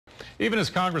Even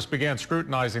as Congress began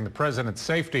scrutinizing the president's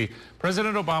safety,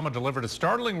 President Obama delivered a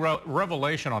startling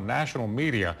revelation on national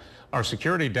media. Our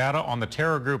security data on the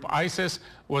terror group ISIS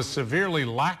was severely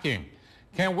lacking.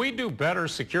 Can we do better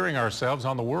securing ourselves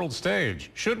on the world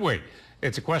stage? Should we?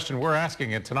 It's a question we're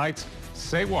asking in tonight's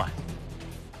Say What.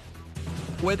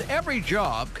 With every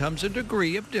job comes a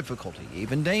degree of difficulty,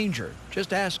 even danger.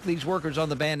 Just ask these workers on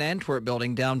the Antwerp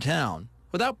Building downtown.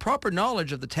 Without proper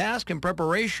knowledge of the task and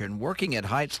preparation, working at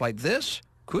heights like this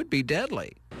could be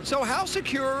deadly. So how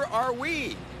secure are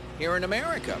we here in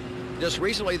America? Just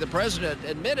recently, the president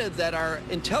admitted that our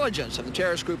intelligence of the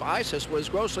terrorist group ISIS was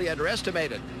grossly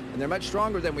underestimated, and they're much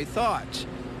stronger than we thought.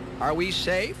 Are we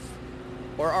safe,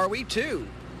 or are we too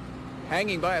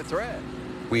hanging by a thread?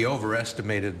 We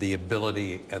overestimated the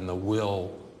ability and the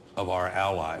will of our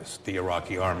allies, the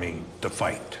Iraqi army, to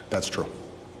fight. That's true.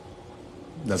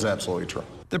 That's absolutely true.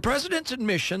 The president's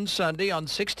admission Sunday on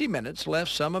 60 Minutes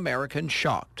left some Americans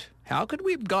shocked. How could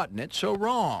we have gotten it so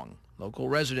wrong? Local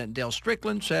resident Dale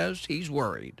Strickland says he's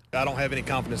worried. I don't have any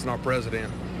confidence in our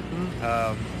president.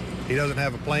 He doesn't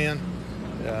have a plan.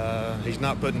 He's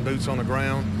not putting boots on the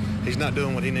ground. He's not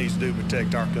doing what he needs to do to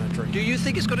protect our country. Do you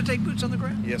think it's going to take boots on the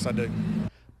ground? Yes, I do.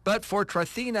 But for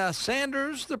Trathina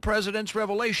Sanders, the president's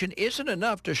revelation isn't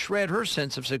enough to shred her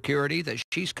sense of security that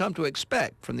she's come to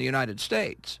expect from the United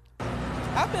States.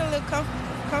 I feel a little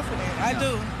confident. I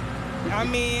do. I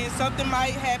mean, something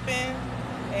might happen,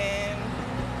 and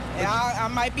I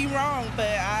might be wrong, but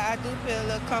I do feel a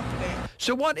little confident.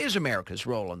 So what is America's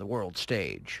role on the world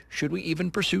stage? Should we even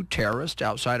pursue terrorists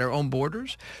outside our own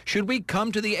borders? Should we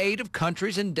come to the aid of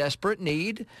countries in desperate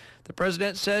need? The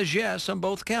president says yes on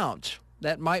both counts.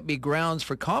 That might be grounds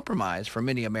for compromise for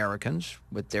many Americans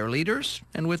with their leaders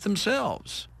and with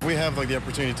themselves. If we have the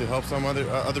opportunity to help some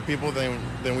other people, then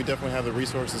we definitely have the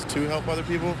resources to help other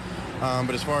people.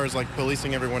 But as far as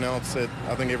policing everyone else, I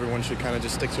think everyone should kind of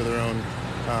just stick to their own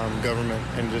government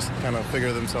and just kind of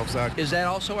figure themselves out. Is that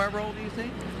also our role, do you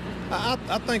think?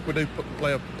 I think we do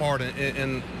play a part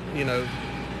in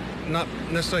not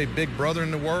necessarily big brother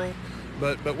in the world,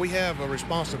 but we have a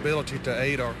responsibility to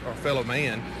aid our fellow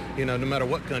man, no matter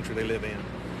what country they live in.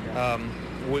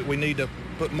 We need to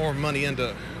put more money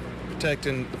into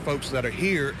protecting the folks that are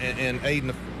here and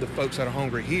aiding the folks that are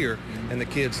hungry here and the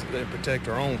kids that protect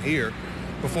our own here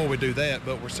before we do that.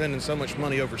 But we're sending so much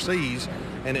money overseas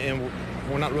and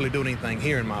we're not really doing anything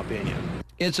here, in my opinion.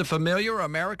 It's a familiar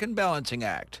American balancing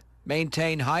act.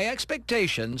 Maintain high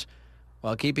expectations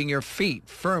while keeping your feet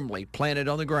firmly planted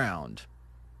on the ground.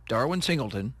 Darwin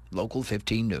Singleton, Local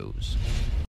 15 News.